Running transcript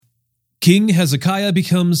King Hezekiah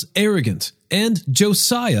becomes arrogant, and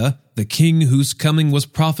Josiah, the king whose coming was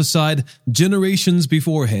prophesied generations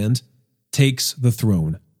beforehand, takes the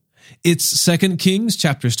throne. It's 2 Kings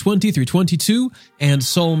chapters 20 through 22 and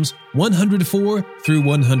Psalms 104 through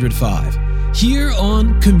 105, here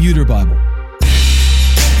on Commuter Bible.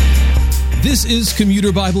 This is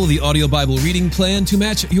Commuter Bible, the audio Bible reading plan to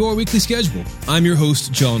match your weekly schedule. I'm your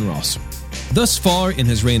host, John Ross. Thus far in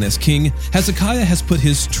his reign as king, Hezekiah has put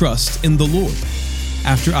his trust in the Lord.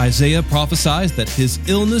 After Isaiah prophesies that his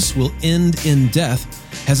illness will end in death,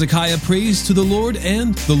 Hezekiah prays to the Lord,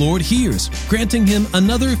 and the Lord hears, granting him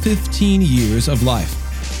another 15 years of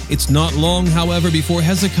life. It's not long, however, before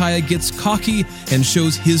Hezekiah gets cocky and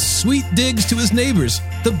shows his sweet digs to his neighbors,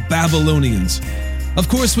 the Babylonians. Of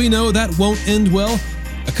course, we know that won't end well.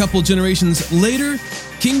 A couple generations later,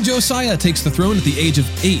 King Josiah takes the throne at the age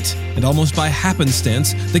of 8, and almost by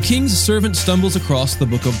happenstance, the king's servant stumbles across the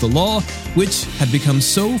book of the law, which had become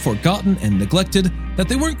so forgotten and neglected that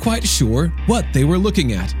they weren't quite sure what they were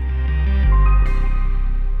looking at.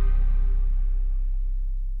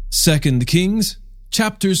 2 Kings,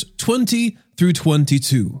 chapters 20 through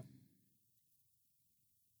 22.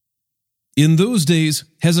 In those days,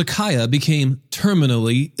 Hezekiah became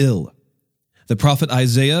terminally ill. The prophet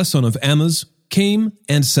Isaiah, son of Amoz, came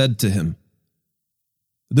and said to him,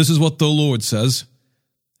 "This is what the Lord says,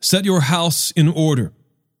 set your house in order,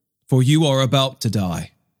 for you are about to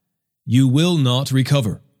die. You will not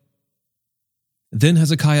recover." Then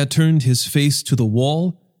Hezekiah turned his face to the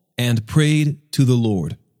wall and prayed to the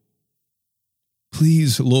Lord.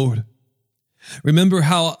 "Please, Lord, remember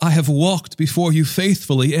how I have walked before you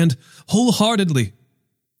faithfully and wholeheartedly,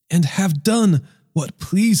 and have done what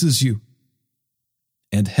pleases you."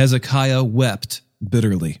 And Hezekiah wept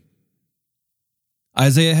bitterly.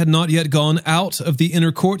 Isaiah had not yet gone out of the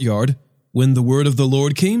inner courtyard when the word of the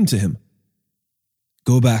Lord came to him.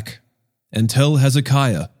 "Go back and tell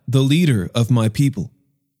Hezekiah, the leader of my people,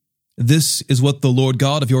 this is what the Lord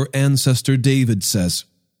God of your ancestor David says.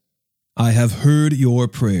 I have heard your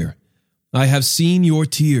prayer. I have seen your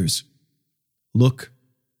tears. Look,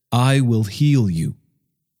 I will heal you.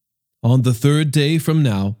 On the 3rd day from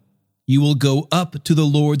now, you will go up to the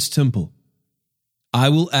Lord's temple. I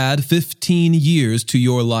will add 15 years to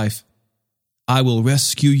your life. I will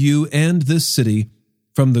rescue you and this city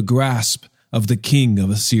from the grasp of the king of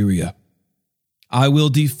Assyria. I will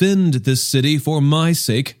defend this city for my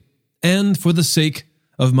sake and for the sake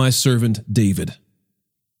of my servant David."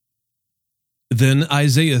 Then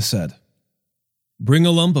Isaiah said, "Bring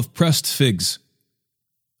a lump of pressed figs."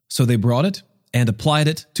 So they brought it and applied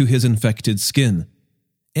it to his infected skin,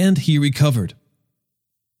 and he recovered.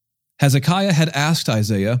 Hezekiah had asked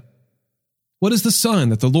Isaiah, "What is the sign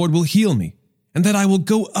that the Lord will heal me, and that I will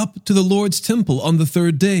go up to the Lord's temple on the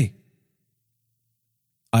 3rd day?"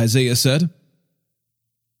 Isaiah said,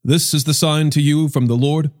 "This is the sign to you from the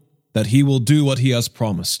Lord, that he will do what he has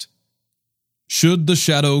promised. Should the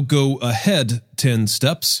shadow go ahead 10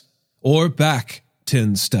 steps, or back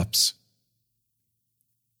 10 steps?"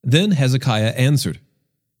 Then Hezekiah answered,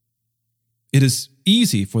 "It is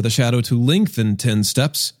easy for the shadow to lengthen 10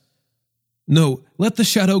 steps. No, let the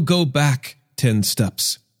shadow go back 10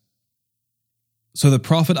 steps. So the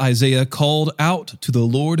prophet Isaiah called out to the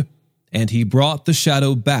Lord, and he brought the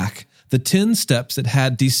shadow back the 10 steps it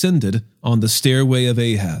had descended on the stairway of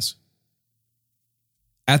Ahaz.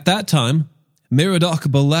 At that time,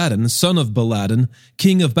 Merodach-Baladan, son of Baladan,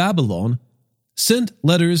 king of Babylon, sent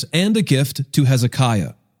letters and a gift to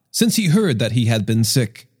Hezekiah, since he heard that he had been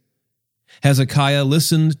sick. Hezekiah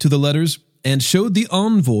listened to the letters and showed the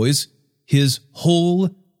envoys his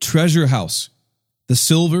whole treasure house, the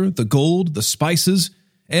silver, the gold, the spices,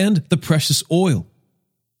 and the precious oil,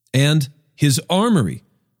 and his armory,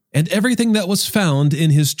 and everything that was found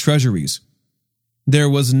in his treasuries. There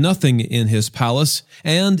was nothing in his palace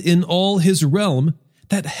and in all his realm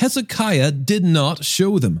that Hezekiah did not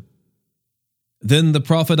show them. Then the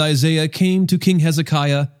prophet Isaiah came to King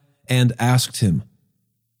Hezekiah and asked him,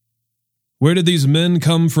 "Where did these men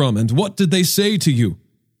come from, and what did they say to you?"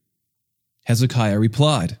 Hezekiah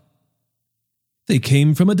replied, "They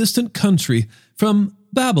came from a distant country, from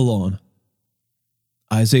Babylon."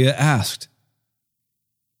 Isaiah asked,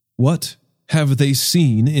 "What have they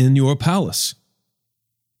seen in your palace?"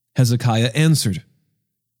 Hezekiah answered,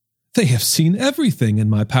 "They have seen everything in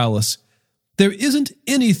my palace. There isn't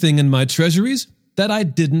anything in my treasuries that I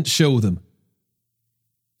didn't show them."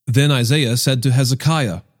 Then Isaiah said to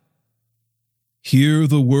Hezekiah, "Hear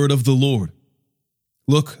the word of the Lord.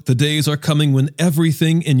 Look, the days are coming when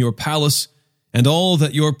everything in your palace and all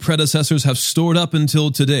that your predecessors have stored up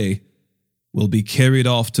until today will be carried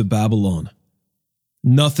off to Babylon.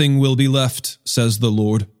 Nothing will be left, says the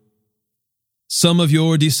Lord. Some of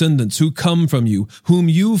your descendants who come from you, whom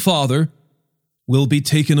you father, will be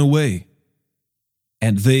taken away,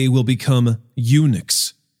 and they will become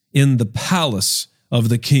eunuchs in the palace of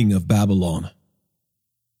the king of Babylon.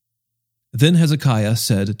 Then Hezekiah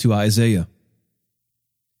said to Isaiah,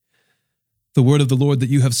 The word of the Lord that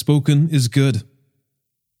you have spoken is good.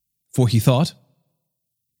 For he thought,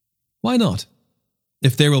 Why not?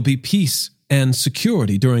 If there will be peace and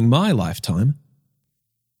security during my lifetime.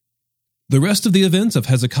 The rest of the events of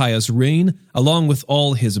Hezekiah's reign, along with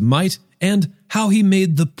all his might, and how he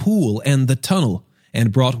made the pool and the tunnel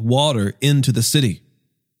and brought water into the city,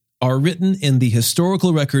 are written in the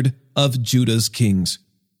historical record of Judah's kings.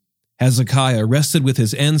 Hezekiah rested with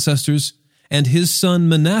his ancestors, and his son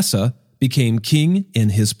Manasseh became king in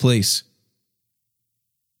his place.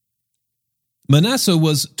 Manasseh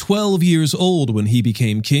was 12 years old when he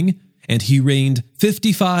became king, and he reigned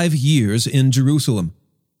 55 years in Jerusalem.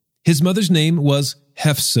 His mother's name was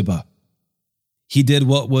Hephzibah. He did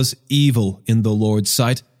what was evil in the Lord's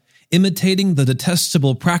sight, imitating the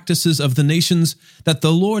detestable practices of the nations that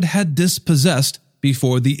the Lord had dispossessed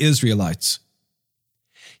before the Israelites.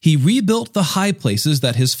 He rebuilt the high places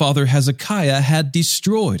that his father Hezekiah had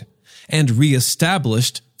destroyed, and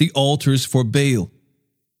re-established the altars for Baal.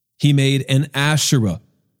 He made an Asherah,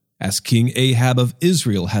 as King Ahab of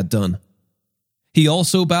Israel had done. He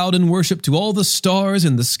also bowed in worship to all the stars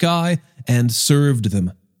in the sky and served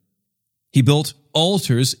them. He built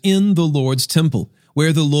altars in the Lord's temple,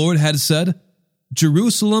 where the Lord had said,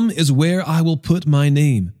 Jerusalem is where I will put my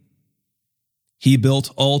name. He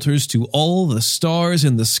built altars to all the stars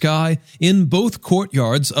in the sky in both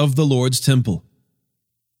courtyards of the Lord's temple.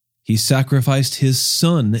 He sacrificed his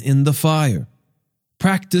son in the fire,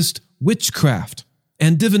 practiced witchcraft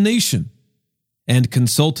and divination, and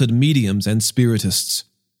consulted mediums and spiritists.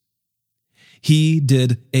 He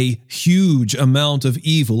did a huge amount of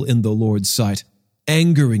evil in the Lord's sight,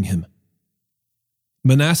 angering him.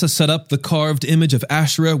 Manasseh set up the carved image of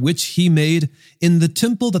Asherah, which he made in the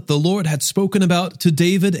temple that the Lord had spoken about to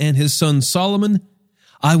David and his son Solomon.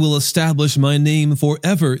 I will establish my name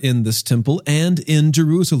forever in this temple and in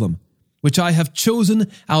Jerusalem, which I have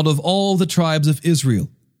chosen out of all the tribes of Israel.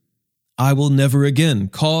 I will never again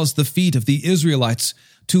cause the feet of the Israelites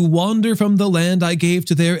to wander from the land I gave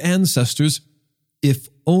to their ancestors, if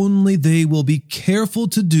only they will be careful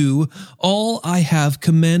to do all I have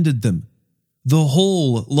commanded them, the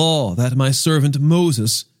whole law that my servant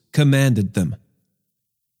Moses commanded them.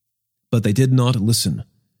 But they did not listen.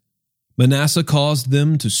 Manasseh caused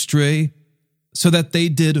them to stray, so that they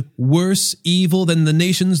did worse evil than the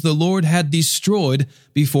nations the Lord had destroyed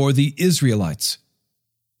before the Israelites.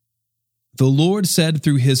 The Lord said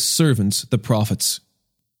through his servants, the prophets,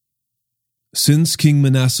 Since King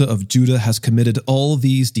Manasseh of Judah has committed all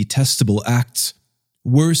these detestable acts,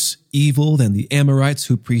 worse evil than the Amorites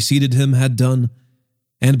who preceded him had done,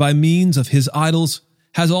 and by means of his idols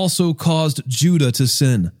has also caused Judah to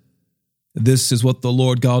sin, this is what the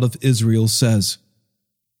Lord God of Israel says.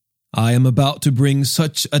 I am about to bring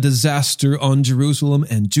such a disaster on Jerusalem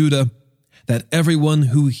and Judah that everyone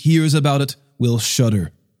who hears about it will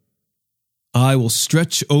shudder. I will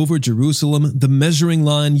stretch over Jerusalem the measuring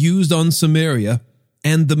line used on Samaria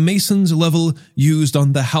and the mason's level used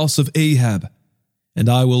on the house of Ahab, and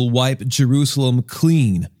I will wipe Jerusalem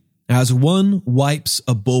clean as one wipes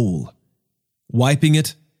a bowl, wiping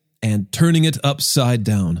it and turning it upside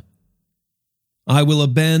down. I will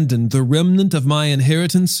abandon the remnant of my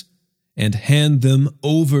inheritance and hand them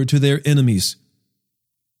over to their enemies.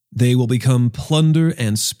 They will become plunder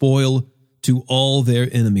and spoil to all their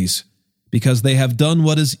enemies, because they have done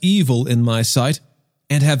what is evil in my sight,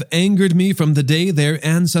 and have angered me from the day their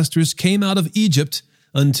ancestors came out of Egypt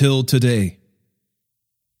until today.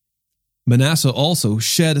 Manasseh also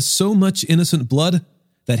shed so much innocent blood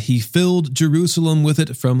that he filled Jerusalem with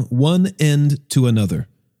it from one end to another.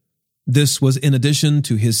 This was in addition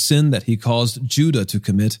to his sin that he caused Judah to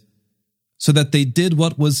commit, so that they did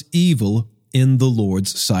what was evil in the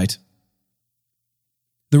Lord's sight.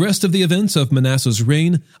 The rest of the events of Manasseh's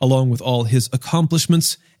reign, along with all his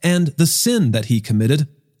accomplishments and the sin that he committed,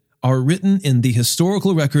 are written in the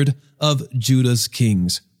historical record of Judah's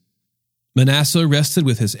kings. Manasseh rested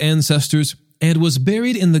with his ancestors and was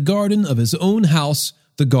buried in the garden of his own house,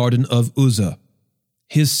 the garden of Uzzah.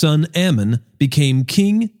 His son Amon became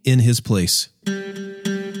king in his place.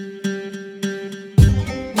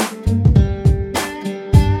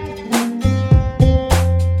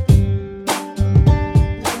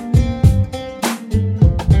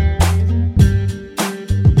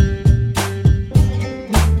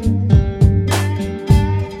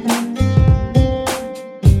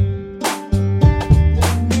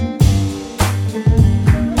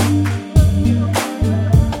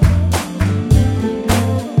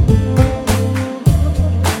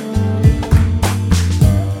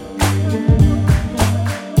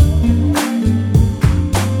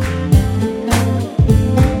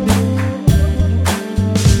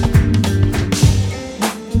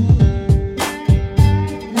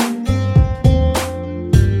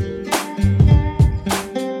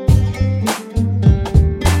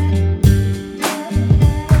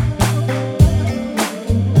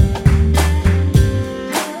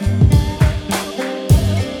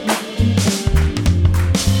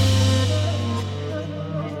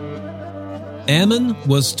 Ammon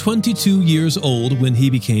was 22 years old when he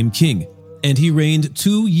became king, and he reigned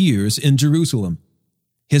 2 years in Jerusalem.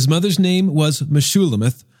 His mother's name was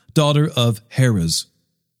Meshullemeth, daughter of Haruz.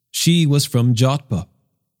 She was from Jotbah.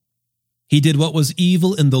 He did what was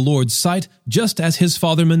evil in the Lord's sight, just as his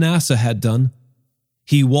father Manasseh had done.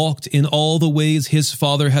 He walked in all the ways his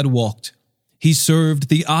father had walked. He served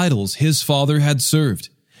the idols his father had served,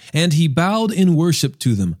 and he bowed in worship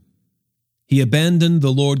to them. He abandoned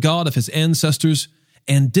the Lord God of his ancestors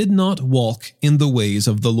and did not walk in the ways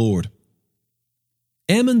of the Lord.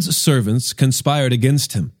 Ammon's servants conspired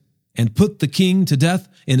against him and put the king to death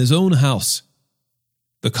in his own house.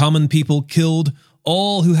 The common people killed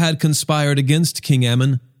all who had conspired against King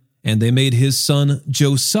Ammon, and they made his son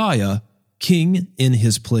Josiah king in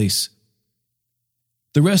his place.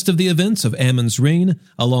 The rest of the events of Ammon's reign,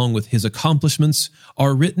 along with his accomplishments,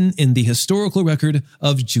 are written in the historical record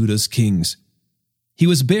of Judah's kings. He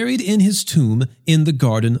was buried in his tomb in the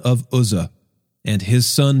garden of Uzzah, and his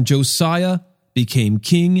son Josiah became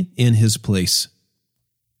king in his place.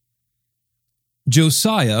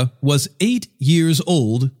 Josiah was 8 years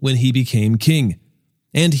old when he became king,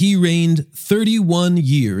 and he reigned 31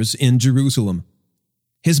 years in Jerusalem.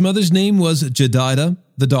 His mother's name was Jedidah,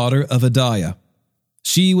 the daughter of Adiah.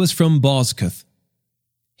 She was from Bozkath.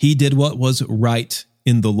 He did what was right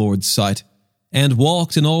in the Lord's sight, and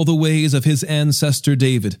walked in all the ways of his ancestor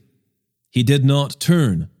David. He did not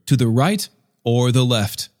turn to the right or the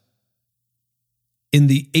left. In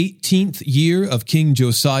the 18th year of King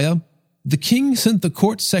Josiah, the king sent the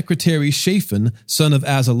court secretary Shaphan, son of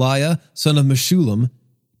Azaliah, son of Meshullam,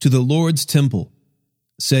 to the Lord's temple,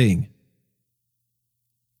 saying,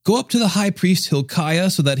 "Go up to the high priest Hilkiah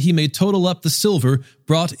so that he may total up the silver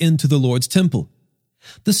brought into the Lord's temple,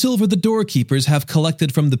 the silver the doorkeepers have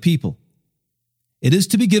collected from the people. It is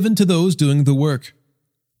to be given to those doing the work,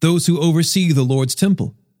 those who oversee the Lord's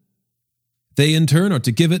temple. They in turn are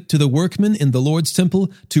to give it to the workmen in the Lord's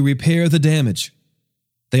temple to repair the damage.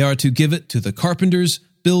 They are to give it to the carpenters,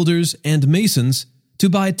 builders, and masons to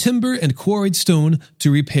buy timber and quarried stone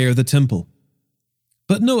to repair the temple.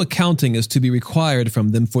 But no accounting is to be required from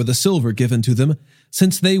them for the silver given to them,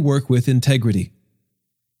 since they work with integrity."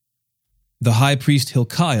 The high priest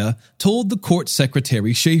Hilkiah told the court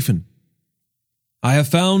secretary Shaphan, "I have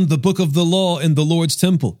found the book of the law in the Lord's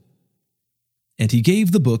temple." And he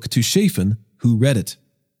gave the book to Shaphan, who read it.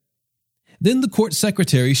 Then the court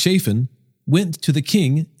secretary Shaphan went to the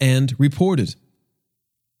king and reported,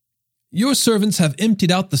 "Your servants have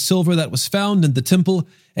emptied out the silver that was found in the temple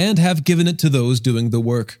and have given it to those doing the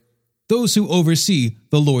work, those who oversee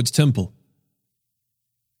the Lord's temple."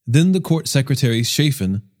 Then the court secretary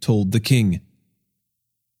Shaphan told the king,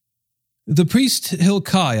 "The priest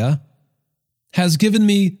Hilkiah has given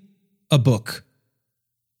me a book."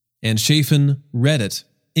 And Shaphan read it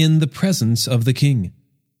in the presence of the king.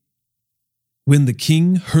 When the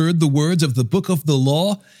king heard the words of the book of the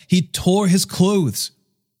law, he tore his clothes.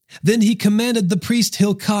 Then he commanded the priest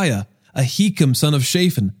Hilkiah, Ahikam son of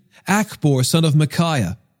Shaphan, Achbor son of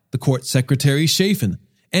Micaiah, the court secretary Shaphan,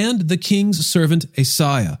 and the king's servant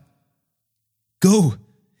Asaiah, "Go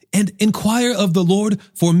and inquire of the Lord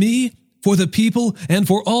for me, for the people, and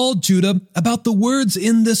for all Judah about the words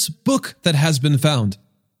in this book that has been found.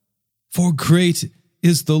 For great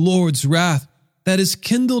is the Lord's wrath that is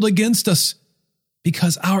kindled against us,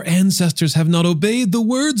 because our ancestors have not obeyed the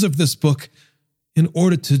words of this book in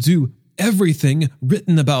order to do everything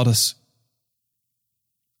written about us."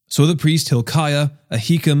 So the priest Hilkiah,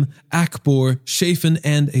 Ahikam, Achbor, Shaphan,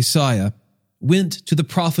 and Asaiah went to the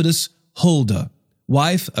prophetess Huldah,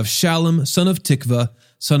 wife of Shallum, son of Tikvah,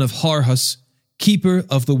 son of Harhas, keeper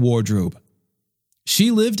of the wardrobe.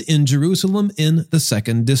 She lived in Jerusalem in the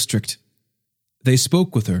 2nd district. They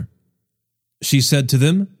spoke with her. She said to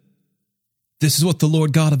them, "This is what the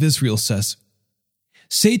Lord God of Israel says.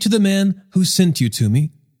 Say to the man who sent you to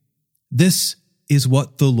me, this is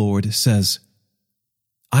what the Lord says.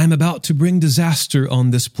 I am about to bring disaster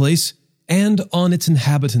on this place and on its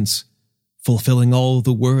inhabitants, fulfilling all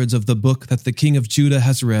the words of the book that the king of Judah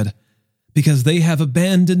has read, because they have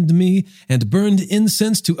abandoned me and burned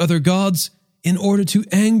incense to other gods in order to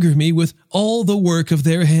anger me with all the work of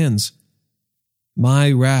their hands.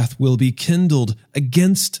 My wrath will be kindled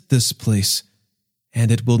against this place,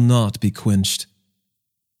 and it will not be quenched.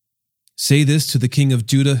 Say this to the king of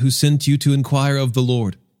Judah who sent you to inquire of the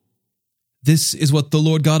Lord. This is what the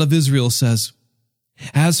Lord God of Israel says.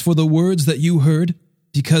 As for the words that you heard,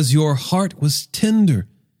 because your heart was tender,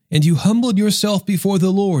 and you humbled yourself before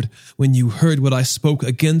the Lord when you heard what I spoke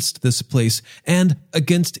against this place and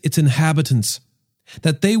against its inhabitants,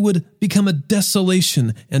 that they would become a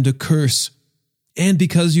desolation and a curse, and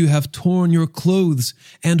because you have torn your clothes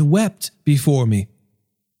and wept before me.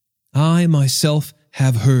 I myself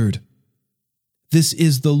have heard. This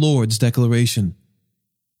is the Lord's declaration.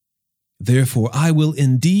 Therefore I will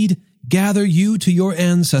indeed gather you to your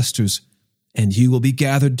ancestors, and you will be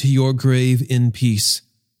gathered to your grave in peace.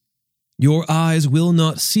 Your eyes will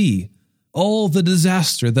not see all the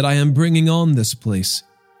disaster that I am bringing on this place.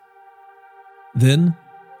 Then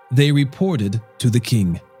they reported to the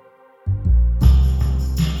king.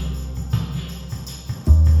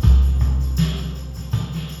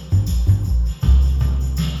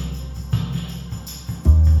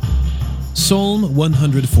 Psalm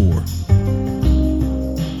 104.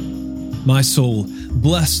 My soul,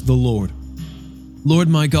 bless the Lord. Lord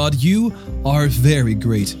my God, you are very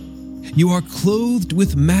great. You are clothed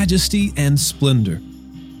with majesty and splendor.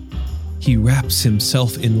 He wraps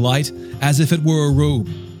himself in light as if it were a robe,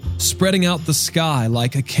 spreading out the sky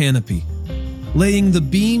like a canopy, laying the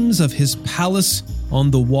beams of his palace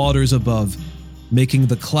on the waters above, making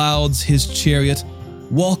the clouds his chariot,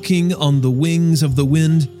 walking on the wings of the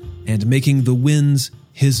wind, and making the winds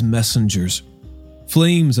his messengers,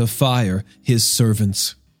 flames of fire his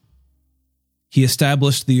servants. He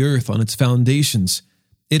established the earth on its foundations.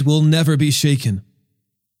 It will never be shaken.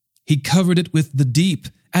 He covered it with the deep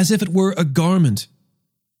as if it were a garment.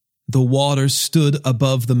 The waters stood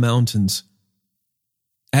above the mountains.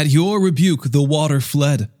 At your rebuke the water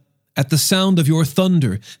fled. At the sound of your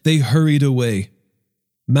thunder they hurried away.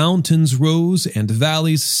 Mountains rose and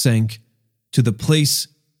valleys sank to the place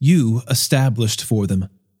you established for them.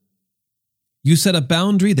 You set a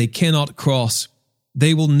boundary they cannot cross.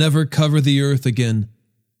 They will never cover the earth again.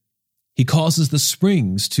 He causes the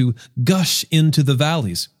springs to gush into the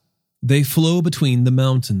valleys. They flow between the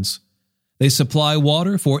mountains. They supply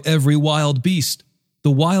water for every wild beast.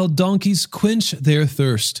 The wild donkeys quench their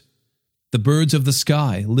thirst. The birds of the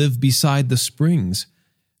sky live beside the springs.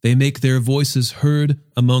 They make their voices heard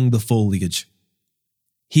among the foliage.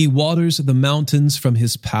 He waters the mountains from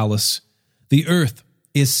his palace. The earth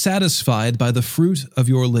is satisfied by the fruit of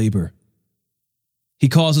your labor. He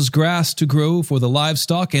causes grass to grow for the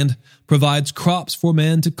livestock and provides crops for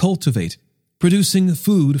man to cultivate, producing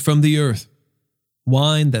food from the earth,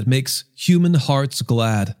 wine that makes human hearts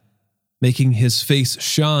glad, making his face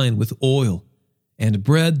shine with oil, and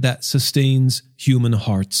bread that sustains human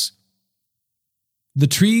hearts. The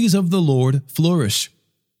trees of the Lord flourish,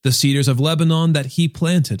 the cedars of Lebanon that he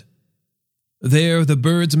planted. There the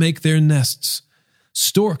birds make their nests.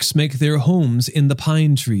 Storks make their homes in the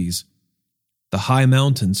pine trees. The high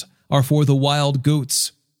mountains are for the wild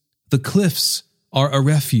goats. The cliffs are a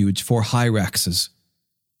refuge for hyraxes.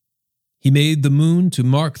 He made the moon to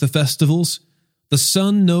mark the festivals. The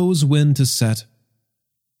sun knows when to set.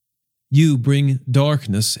 You bring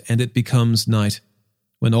darkness and it becomes night,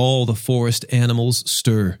 when all the forest animals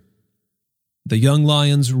stir. The young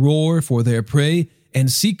lions roar for their prey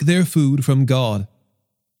and seek their food from God.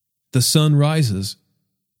 The sun rises.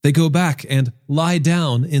 They go back and lie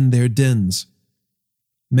down in their dens.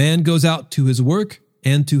 Man goes out to his work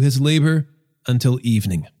and to his labor until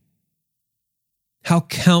evening. How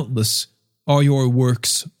countless are your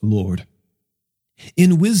works, Lord!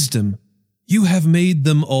 In wisdom you have made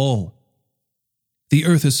them all. The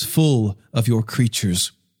earth is full of your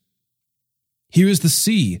creatures. Here is the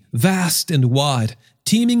sea, vast and wide,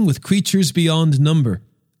 teeming with creatures beyond number,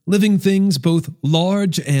 living things both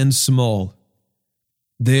large and small.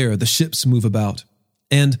 There the ships move about,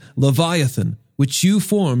 and Leviathan, which you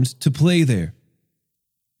formed to play there.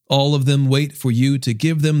 All of them wait for you to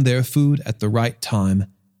give them their food at the right time.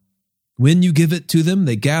 When you give it to them,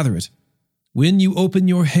 they gather it. When you open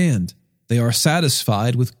your hand, they are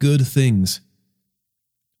satisfied with good things.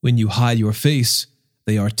 When you hide your face,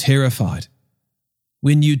 they are terrified.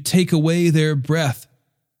 When you take away their breath,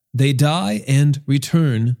 they die and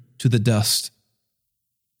return to the dust.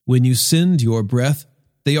 When you send your breath,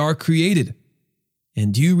 they are created,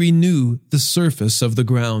 and you renew the surface of the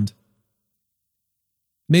ground.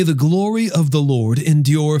 May the glory of the Lord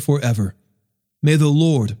endure forever. May the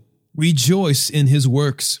Lord rejoice in his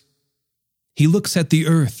works. He looks at the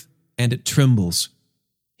earth, and it trembles.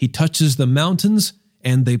 He touches the mountains,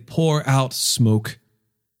 and they pour out smoke.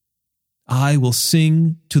 I will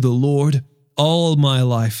sing to the Lord all my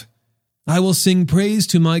life. I will sing praise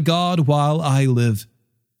to my God while I live.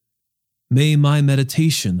 May my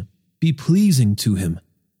meditation be pleasing to him.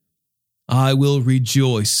 I will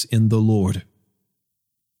rejoice in the Lord.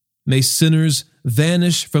 May sinners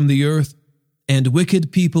vanish from the earth, and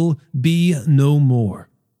wicked people be no more.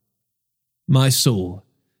 My soul,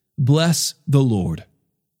 bless the Lord.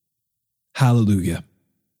 Hallelujah.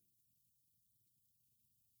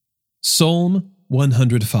 Psalm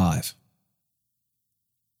 105.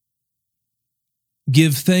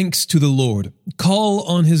 Give thanks to the Lord, call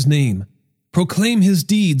on his name, proclaim his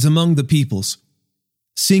deeds among the peoples.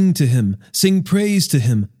 Sing to him, sing praise to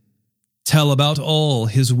him, tell about all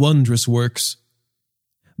his wondrous works.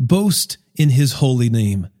 Boast in his holy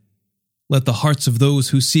name. Let the hearts of those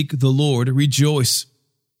who seek the Lord rejoice.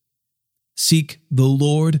 Seek the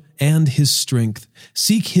Lord and his strength.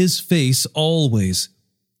 Seek his face always.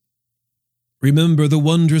 Remember the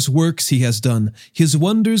wondrous works he has done, his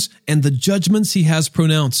wonders and the judgments he has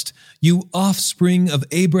pronounced, you offspring of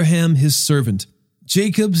Abraham his servant,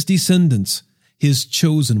 Jacob's descendants, his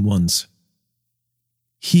chosen ones.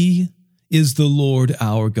 He is the Lord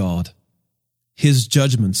our God. His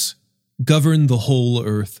judgments govern the whole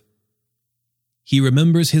earth. He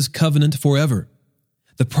remembers his covenant forever,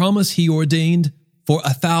 the promise he ordained for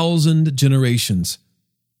 1,000 generations,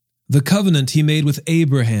 the covenant he made with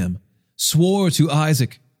Abraham, swore to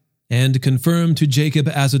Isaac, and confirmed to Jacob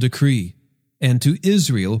as a decree, and to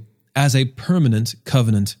Israel as a permanent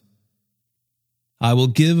covenant. I will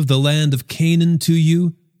give the land of Canaan to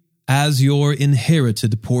you as your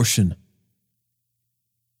inherited portion.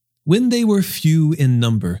 When they were few in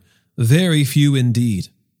number, very few indeed,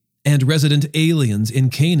 and resident aliens in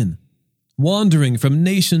Canaan, wandering from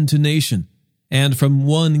nation to nation, and from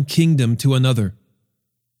one kingdom to another,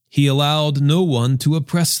 he allowed no one to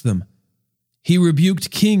oppress them. He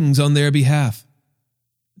rebuked kings on their behalf.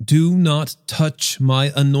 Do not touch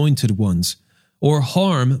my anointed ones, or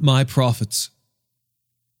harm my prophets.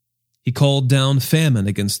 He called down famine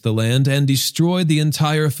against the land and destroyed the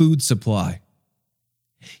entire food supply.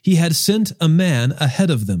 He had sent a man ahead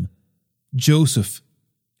of them, Joseph,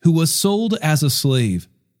 who was sold as a slave.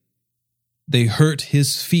 They hurt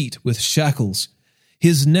his feet with shackles.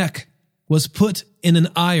 His neck was put in an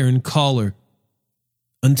iron collar.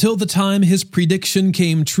 Until the time his prediction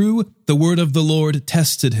came true, the word of the Lord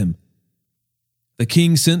tested him. The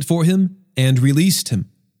king sent for him and released him.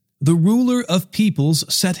 The ruler of peoples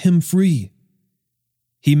set him free.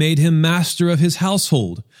 He made him master of his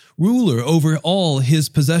household, ruler over all his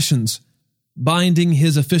possessions, binding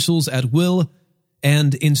his officials at will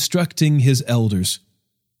and instructing his elders.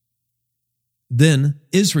 Then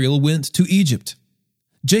Israel went to Egypt.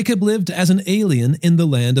 Jacob lived as an alien in the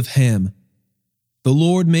land of Ham. The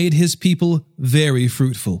Lord made his people very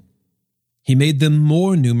fruitful. He made them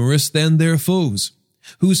more numerous than their foes,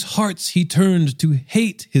 whose hearts he turned to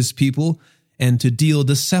hate his people and to deal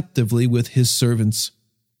deceptively with his servants.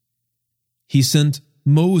 He sent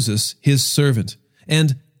Moses his servant,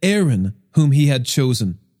 and Aaron whom he had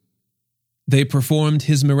chosen. They performed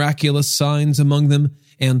his miraculous signs among them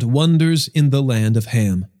and wonders in the land of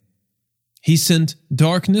Ham. He sent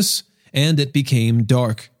darkness, and it became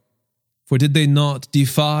dark. For did they not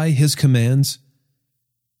defy his commands?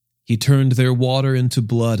 He turned their water into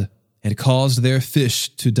blood and caused their fish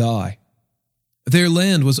to die. Their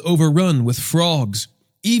land was overrun with frogs,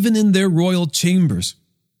 even in their royal chambers.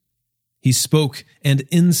 He spoke, and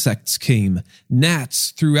insects came,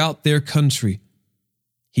 gnats throughout their country.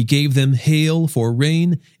 He gave them hail for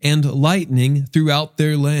rain and lightning throughout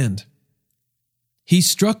their land. He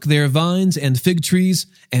struck their vines and fig trees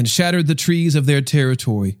and shattered the trees of their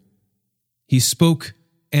territory. He spoke,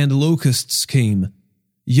 and locusts came,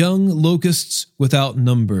 young locusts without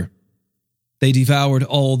number. They devoured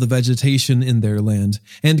all the vegetation in their land,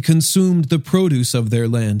 and consumed the produce of their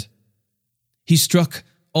land. He struck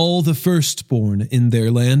all the firstborn in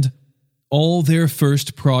their land, all their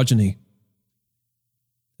first progeny.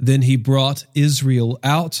 Then he brought Israel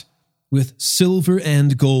out with silver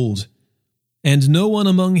and gold, and no one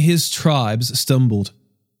among his tribes stumbled.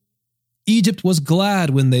 Egypt was glad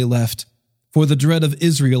when they left, for the dread of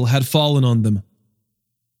Israel had fallen on them.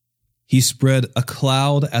 He spread a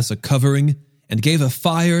cloud as a covering and gave a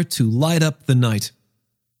fire to light up the night.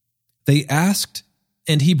 They asked,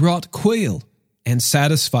 and he brought quail and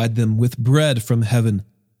satisfied them with bread from heaven.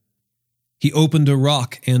 He opened a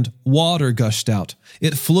rock, and water gushed out.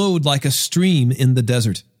 It flowed like a stream in the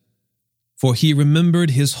desert. For he remembered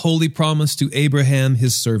his holy promise to Abraham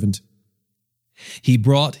his servant. He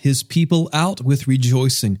brought his people out with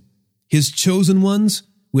rejoicing, his chosen ones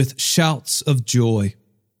with shouts of joy.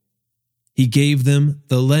 He gave them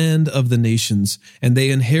the land of the nations, and they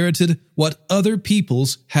inherited what other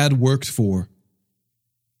peoples had worked for.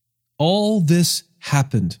 All this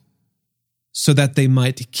happened so that they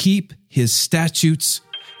might keep his statutes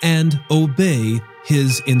and obey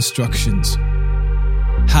his instructions.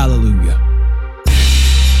 Hallelujah.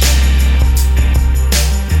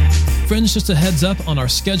 Friends, just a heads up on our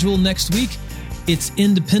schedule next week. It's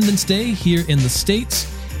Independence Day here in the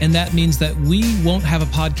States, and that means that we won't have a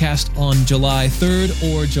podcast on July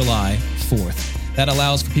 3rd or July 4th. That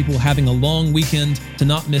allows for people having a long weekend to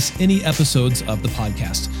not miss any episodes of the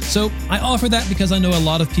podcast. So I offer that because I know a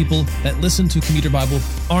lot of people that listen to Commuter Bible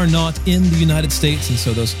are not in the United States, and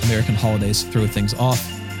so those American holidays throw things off.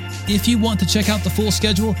 If you want to check out the full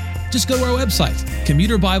schedule, just go to our website,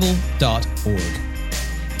 commuterbible.org.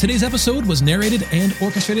 Today's episode was narrated and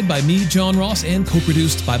orchestrated by me, John Ross, and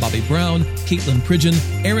co-produced by Bobby Brown, Caitlin Pridgeon,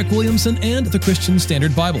 Eric Williamson, and the Christian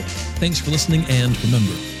Standard Bible. Thanks for listening, and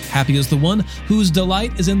remember, happy is the one whose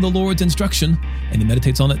delight is in the Lord's instruction, and he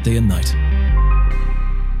meditates on it day and night.